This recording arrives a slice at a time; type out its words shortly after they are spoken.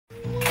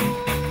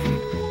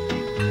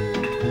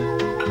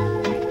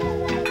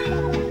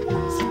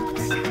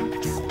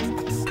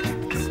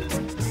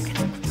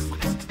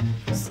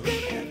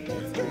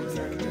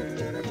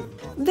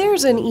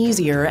There's an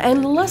easier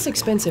and less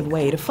expensive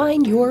way to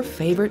find your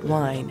favorite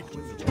wine.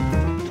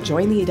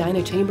 Join the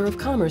Edina Chamber of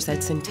Commerce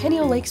at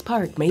Centennial Lakes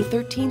Park May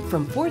 13th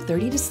from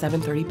 4:30 to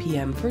 7:30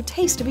 p.m. for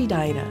Taste of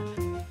Edina.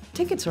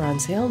 Tickets are on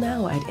sale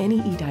now at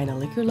any Edina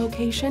liquor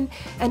location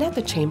and at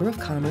the Chamber of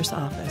Commerce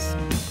office.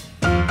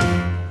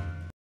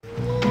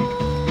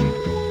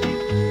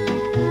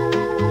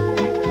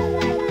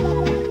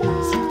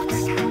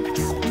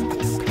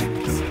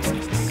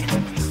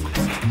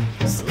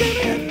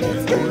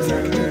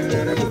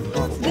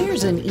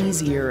 There's an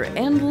easier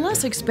and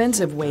less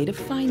expensive way to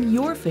find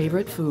your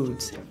favorite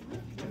foods.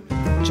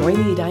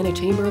 Join the Edina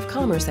Chamber of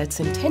Commerce at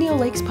Centennial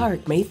Lakes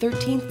Park May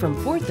 13th from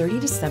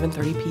 4:30 to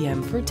 7:30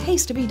 p.m. for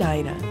Taste of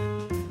Edina.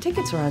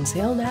 Tickets are on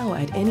sale now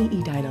at any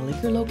Edina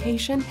liquor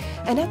location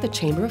and at the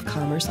Chamber of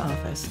Commerce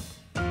office.